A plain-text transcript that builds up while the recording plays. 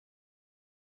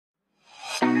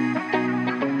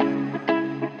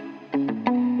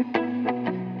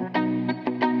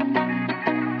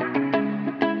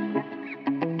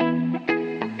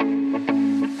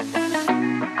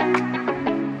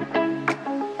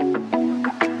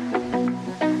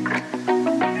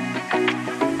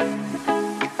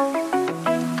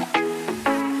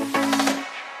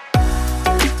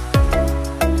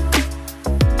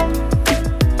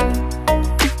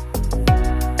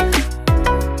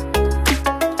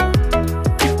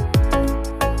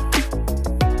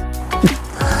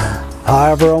Hi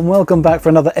everyone, welcome back for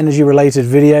another energy related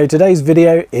video. Today's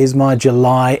video is my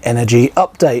July energy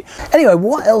update. Anyway,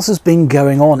 what else has been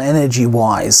going on energy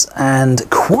wise? And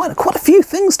quite a few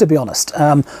things, to be honest.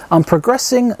 I'm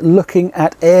progressing looking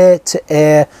at air to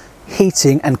air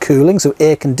heating and cooling, so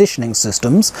air conditioning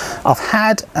systems. I've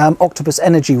had Octopus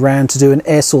Energy round to do an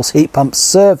air source heat pump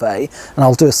survey, and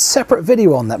I'll do a separate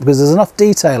video on that because there's enough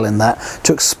detail in that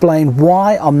to explain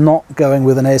why I'm not going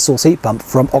with an air source heat pump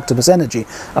from Octopus Energy.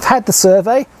 I've had the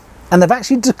survey and they've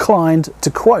actually declined to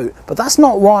quote, but that's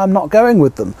not why I'm not going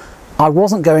with them. I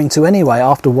wasn't going to anyway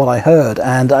after what I heard,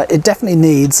 and it definitely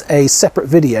needs a separate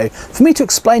video for me to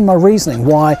explain my reasoning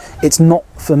why it's not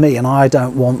for me and I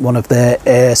don't want one of their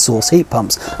air source heat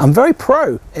pumps. I'm very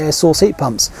pro air source heat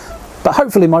pumps, but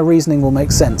hopefully my reasoning will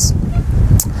make sense.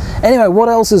 Anyway, what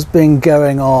else has been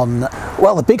going on?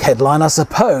 Well, the big headline, I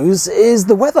suppose, is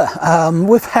the weather.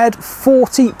 We've had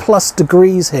 40 plus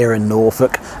degrees here in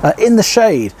Norfolk in the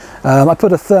shade. I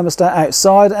put a thermostat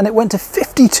outside and it went to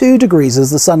 52 degrees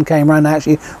as the sun came around and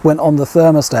actually went on the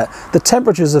thermostat. The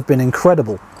temperatures have been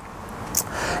incredible.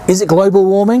 Is it global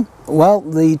warming? Well,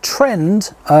 the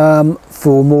trend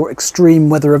for more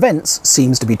extreme weather events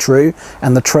seems to be true,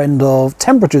 and the trend of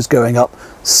temperatures going up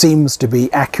seems to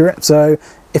be accurate. So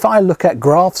if I look at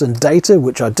graphs and data,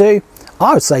 which I do,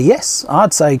 I would say yes.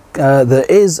 I'd say there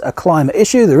is a climate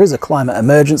issue, there is a climate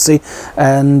emergency,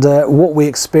 and what we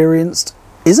experienced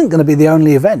isn't going to be the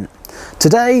only event.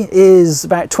 Today is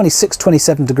about 26,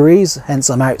 27 degrees, hence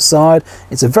I'm outside.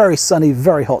 It's a very sunny,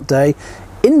 very hot day.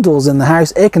 Indoors in the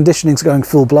house, air conditioning's going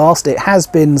full blast. It has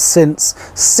been since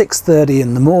 6:30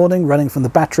 in the morning, running from the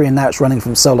battery, and now it's running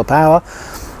from solar power.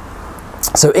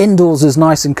 So indoors is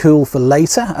nice and cool for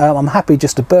later. I'm happy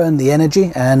just to burn the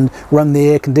energy and run the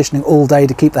air conditioning all day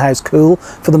to keep the house cool.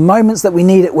 For the moments that we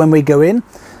need it when we go in,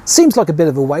 seems like a bit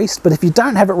of a waste, but if you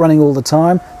don't have it running all the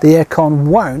time, the aircon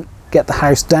won't get the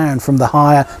house down from the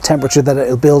higher temperature that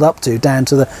it'll build up to down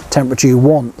to the temperature you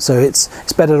want. So it's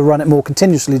better to run it more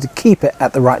continuously to keep it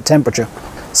at the right temperature.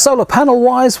 Solar panel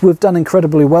wise, we've done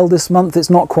incredibly well this month. It's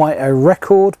not quite a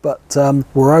record, but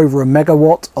we're over a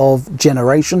megawatt of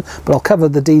generation, but I'll cover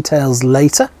the details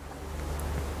later.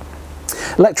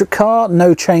 Electric car,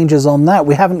 no changes on that.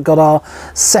 We haven't got our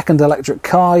second electric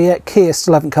car yet. Kia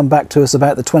still haven't come back to us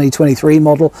about the 2023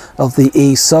 model of the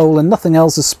e-Soul, and nothing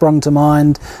else has sprung to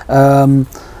mind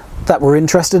that we're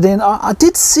interested in. I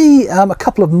did see a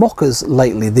couple of mockers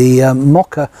lately, the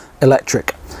Mocha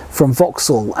electric from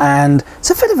Vauxhall, and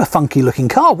it's a bit of a funky looking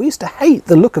car. We used to hate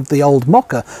the look of the old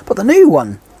Mocha, but the new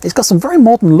one, it's got some very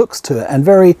modern looks to it and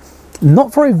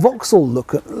not very Vauxhall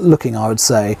looking, I would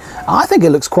say. I think it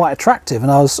looks quite attractive,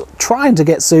 and I was trying to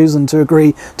get Susan to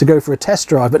agree to go for a test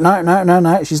drive, but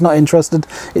no, she's not interested.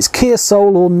 It's Kia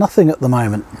Soul or nothing at the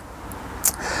moment.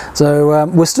 So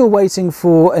we're still waiting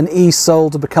for an e-Soul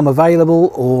to become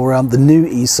available, or the new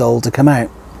e-Soul to come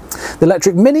out. The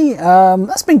electric Mini,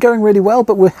 that's been going really well,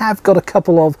 but we have got a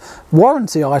couple of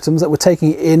warranty items that we're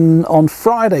taking in on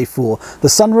Friday for. The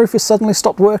sunroof has suddenly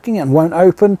stopped working and won't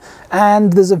open,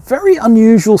 and there's a very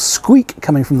unusual squeak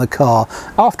coming from the car.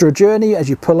 After a journey, as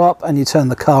you pull up and you turn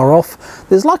the car off,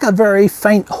 there's like a very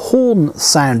faint horn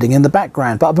sounding in the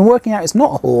background, but I've been working out it's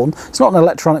not a horn, it's not an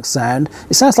electronic sound.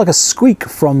 It sounds like a squeak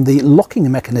from the locking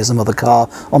mechanism of the car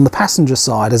on the passenger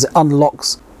side as it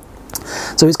unlocks.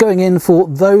 So it's going in for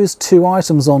those two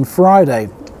items on Friday.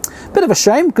 Bit of a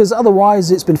shame, because otherwise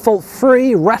it's been fault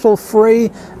free, rattle free,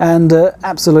 and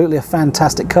absolutely a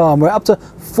fantastic car. And we're up to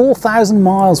 4,000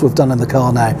 miles we've done in the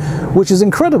car now, which is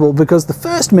incredible because the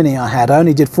first Mini I had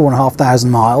only did 4,500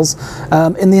 miles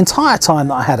in the entire time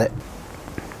that I had it.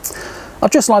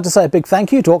 I'd just like to say a big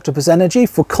thank you to Octopus Energy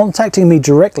for contacting me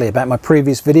directly about my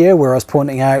previous video where I was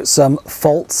pointing out some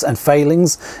faults and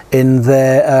failings in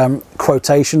their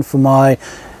quotation for my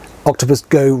Octopus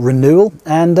Go renewal,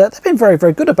 and they've been very,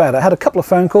 very good about it. I had a couple of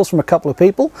phone calls from a couple of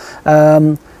people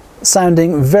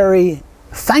sounding very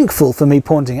thankful for me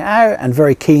pointing it out and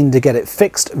very keen to get it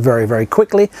fixed very, very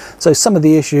quickly. So some of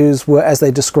the issues were, as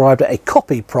they described it, a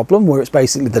copy problem, where it's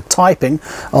basically the typing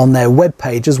on their web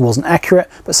pages wasn't accurate,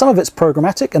 but some of it's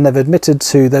programmatic, and they've admitted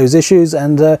to those issues,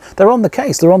 and they're on the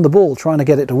case, they're on the ball trying to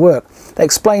get it to work. They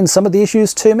explained some of the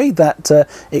issues to me, that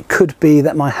it could be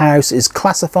that my house is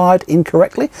classified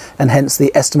incorrectly, and hence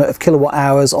the estimate of kilowatt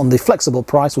hours on the flexible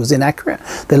price was inaccurate.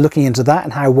 They're looking into that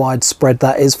and how widespread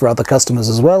that is for other customers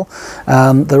as well.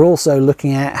 They're also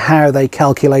looking at how they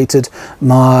calculated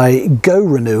my Go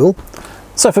renewal.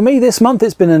 So for me this month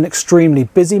it's been an extremely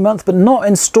busy month, but not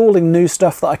installing new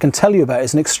stuff that I can tell you about.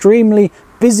 It's an extremely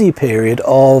busy period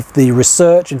of the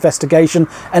research, investigation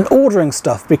and ordering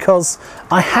stuff, because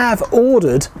I have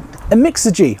ordered a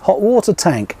Myenergi hot water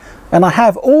tank, and I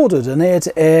have ordered an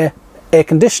air-to-air air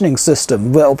conditioning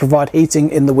system that will provide heating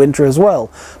in the winter as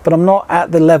well, but I'm not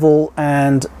at the level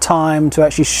and time to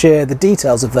actually share the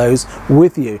details of those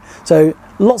with you. So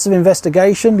lots of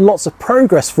investigation, lots of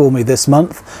progress for me this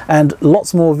month, and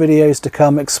lots more videos to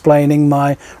come explaining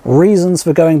my reasons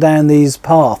for going down these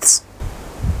paths.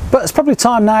 But it's probably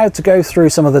time now to go through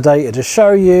some of the data to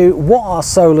show you what our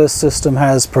solar system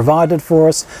has provided for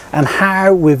us and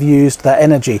how we've used that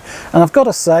energy. And I've got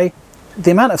to say,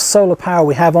 the amount of solar power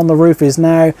we have on the roof is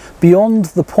now beyond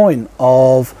the point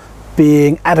of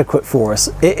being adequate for us.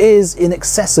 It is in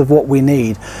excess of what we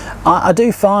need. I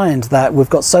do find that we've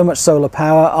got so much solar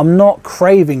power, I'm not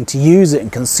craving to use it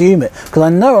and consume it, because I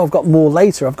know I've got more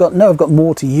later. I've got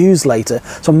more to use later,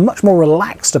 so I'm much more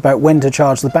relaxed about when to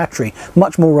charge the battery,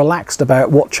 much more relaxed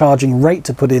about what charging rate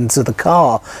to put into the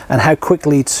car and how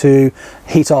quickly to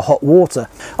heat our hot water.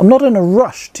 I'm not in a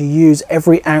rush to use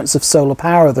every ounce of solar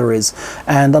power there is,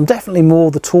 and I'm definitely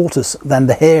more the tortoise than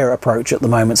the hare approach at the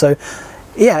moment. So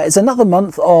yeah, it's another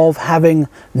month of having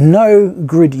no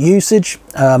grid usage,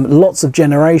 lots of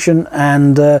generation,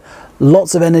 and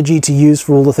lots of energy to use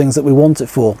for all the things that we want it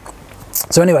for.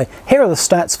 So anyway, here are the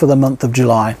stats for the month of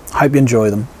July. Hope you enjoy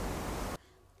them.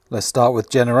 Let's start with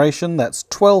generation. That's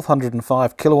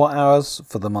 1205 kilowatt hours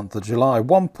for the month of July,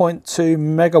 1.2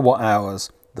 megawatt hours,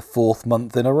 the fourth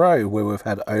month in a row where we've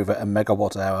had over a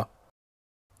megawatt hour.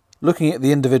 Looking at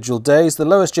the individual days, the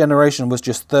lowest generation was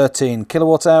just 13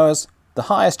 kilowatt hours. The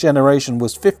highest generation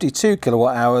was 52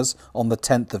 kilowatt hours on the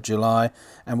 10th of July,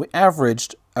 and we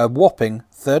averaged a whopping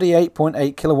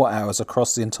 38.8 kilowatt hours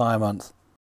across the entire month.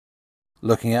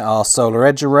 Looking at our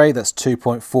Solaredge array, that's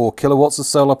 2.4 kilowatts of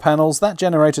solar panels. That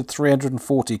generated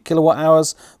 340 kilowatt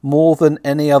hours, more than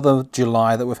any other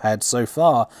July that we've had so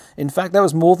far. In fact, that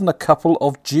was more than a couple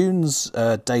of June's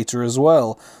data as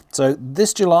well. So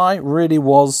this July really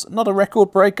was not a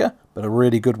record breaker, but a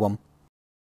really good one.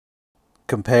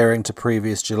 Comparing to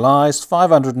previous Julys,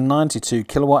 592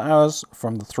 kilowatt hours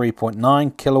from the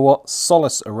 3.9 kilowatt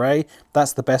Solis array.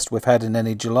 That's the best we've had in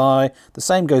any July. The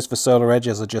same goes for Solaredge,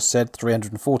 as I just said,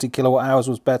 340 kilowatt hours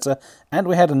was better. And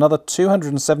we had another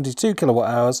 272 kilowatt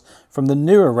hours from the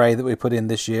new array that we put in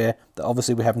this year, that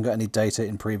obviously we haven't got any data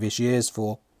in previous years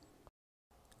for.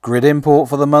 Grid import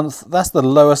for the month, that's the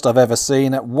lowest I've ever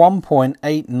seen at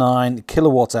 1.89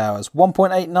 kilowatt hours.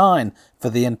 1.89 for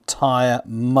the entire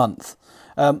month.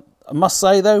 I must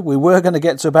say though, we were going to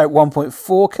get to about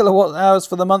 1.4 kilowatt hours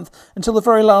for the month until the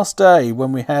very last day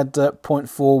when we had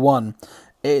 0.41.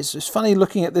 It's just funny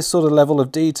looking at this sort of level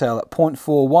of detail. At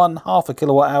 0.41, half a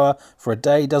kilowatt hour for a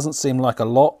day doesn't seem like a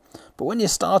lot, but when you're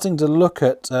starting to look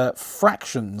at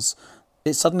fractions,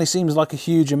 it suddenly seems like a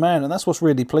huge amount, and that's what's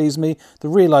really pleased me, the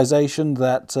realization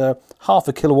that half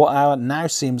a kilowatt hour now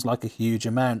seems like a huge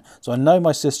amount. So I know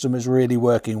my system is really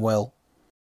working well.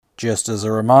 Just as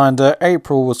a reminder,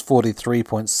 April was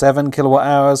 43.7 kilowatt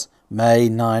hours, May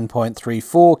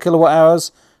 9.34 kilowatt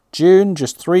hours, June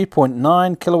just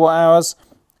 3.9 kilowatt hours,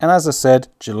 and as I said,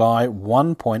 July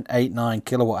 1.89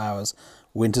 kilowatt hours.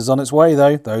 Winter's on its way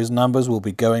though, those numbers will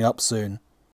be going up soon.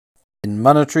 In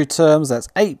monetary terms, that's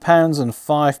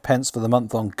 £8.05 for the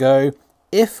month on Go.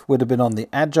 If we'd have been on the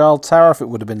Agile tariff, it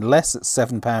would have been less at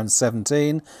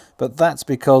 £7.17, but that's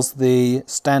because the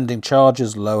standing charge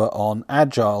is lower on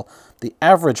Agile. The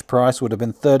average price would have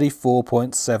been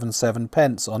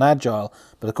 34.77 on Agile,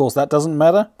 but of course that doesn't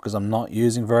matter because I'm not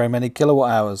using very many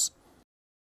kilowatt hours.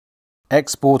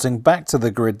 Exporting back to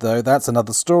the grid though, that's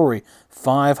another story.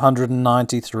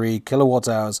 593 kilowatt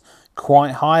hours.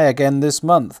 Quite high again this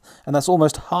month, and that's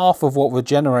almost half of what we're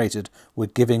generated we're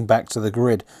giving back to the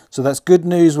grid. So that's good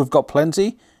news, we've got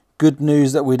plenty. Good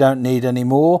news that we don't need any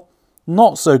more.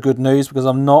 Not so good news because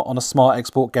I'm not on a smart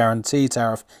export guarantee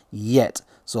tariff yet,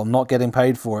 so I'm not getting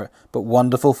paid for it, but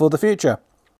wonderful for the future.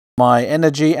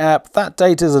 Myenergi app, that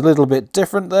data is a little bit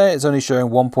different there. It's only showing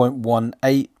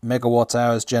 1.18 megawatt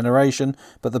hours generation,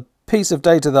 but the piece of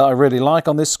data that I really like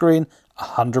on this screen,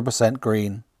 100%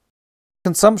 green.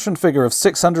 Consumption figure of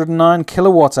 609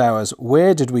 kilowatt hours.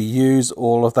 Where did we use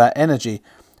all of that energy?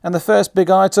 And the first big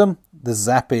item, the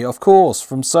Zappi, of course,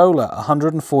 from solar,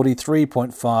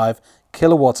 143.5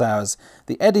 kilowatt hours.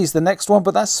 The Eddi's the next one,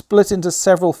 but that's split into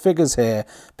several figures here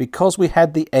because we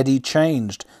had the Eddi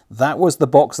changed. That was the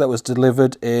box that was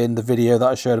delivered in the video that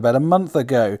I showed about a month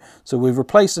ago. So we've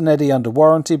replaced an Eddi under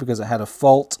warranty because it had a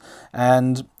fault,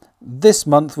 and this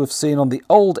month we've seen on the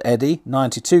old Eddi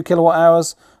 92 kilowatt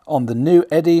hours, on the new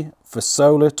Eddi for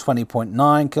solar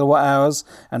 20.9 kilowatt hours,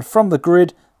 and from the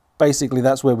grid basically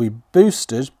that's where we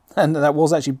boosted and that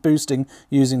was actually boosting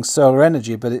using solar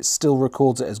energy, but it still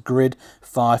records it as grid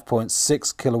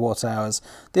 5.6 kilowatt hours.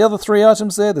 The other three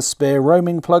items there, the spare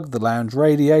roaming plug, the lounge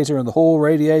radiator and the hall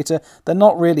radiator, they're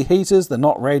not really heaters, they're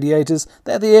not radiators,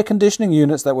 they're the air conditioning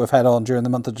units that we've had on during the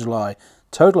month of July.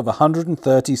 Total of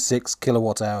 136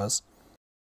 kilowatt hours.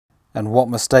 And what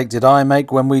mistake did I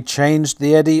make when we changed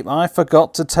the Eddi? I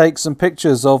forgot to take some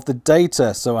pictures of the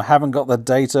data, so I haven't got the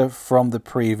data from the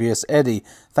previous Eddi.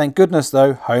 Thank goodness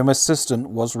though, Home Assistant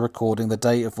was recording the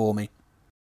data for me.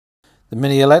 The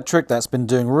Mini Electric, that's been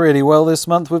doing really well this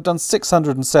month. We've done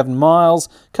 607 miles,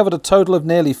 covered a total of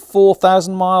nearly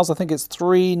 4,000 miles. I think it's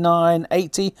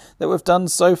 3,980 that we've done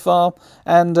so far.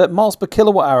 And miles per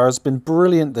kilowatt hour has been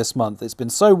brilliant this month. It's been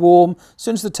so warm. As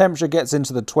soon as the temperature gets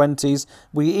into the 20s,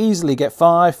 we easily get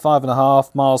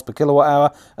 5.5 miles per kilowatt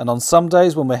hour. And on some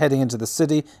days when we're heading into the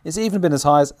city, it's even been as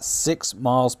high as 6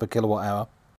 miles per kilowatt hour.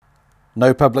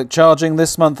 No public charging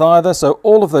this month either, so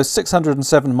all of those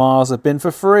 607 miles have been for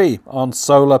free on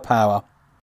solar power.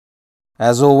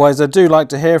 As always, I do like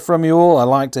to hear from you all. I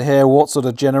like to hear what sort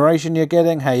of generation you're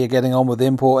getting, how you're getting on with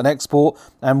import and export,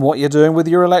 and what you're doing with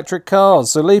your electric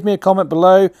cars. So leave me a comment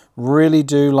below. Really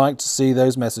do like to see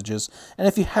those messages. And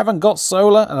if you haven't got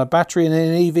solar and a battery in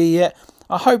an EV yet,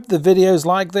 I hope the videos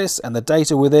like this and the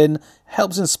data within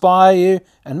helps inspire you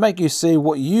and make you see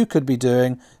what you could be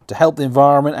doing to help the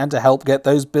environment and to help get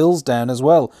those bills down as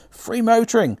well. Free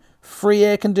motoring, free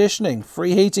air conditioning,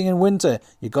 free heating in winter.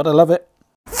 You've got to love it.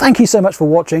 Thank you so much for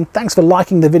watching. Thanks for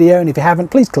liking the video, and if you haven't,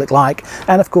 please click like.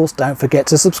 And of course, don't forget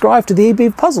to subscribe to the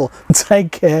EB Puzzle.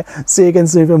 Take care. See you again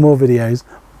soon for more videos.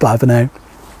 Bye for now.